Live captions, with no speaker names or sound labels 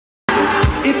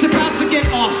It's about to get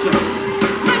awesome.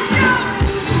 Let's go!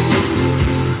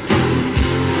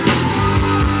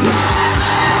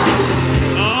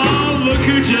 Oh, look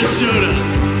who just showed up.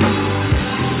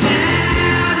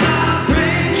 Celebrate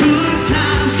good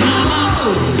times, come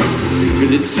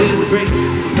on. Let's celebrate.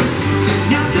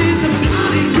 Now there's a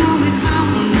party going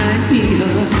on right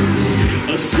here.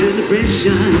 A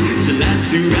celebration to last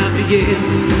throughout the year.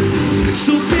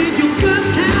 So bring your good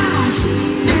times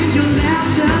and your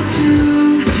laughter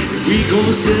too. We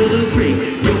gonna celebrate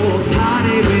your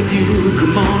party with you.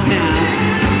 Come on now.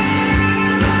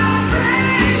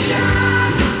 Celebration.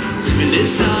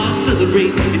 Let's all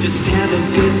celebrate and just have a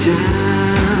good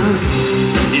time.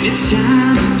 And it's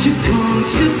time to come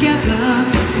together.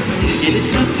 And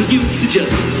it's up to you, so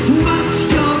just what's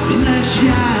your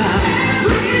pleasure?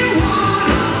 Everyone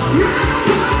around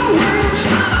the world,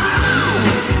 come on!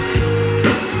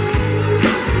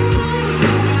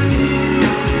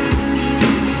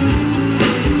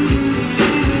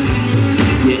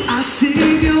 Yeah, I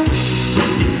see you,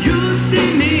 and you see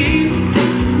me.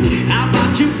 How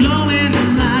about you blowing the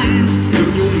lines? Can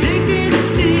you make it a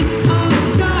scene? Oh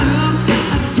girl,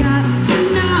 I've got to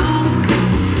know.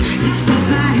 It's put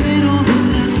my head on the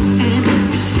nuts and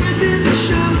it's starting to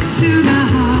show to my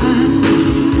heart.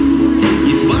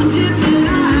 You're watching the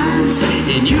lies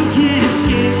and you can't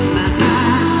escape my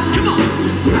eyes. Come on!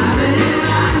 Gravity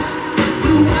eyes,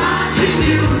 they're watching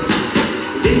you.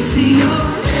 They see your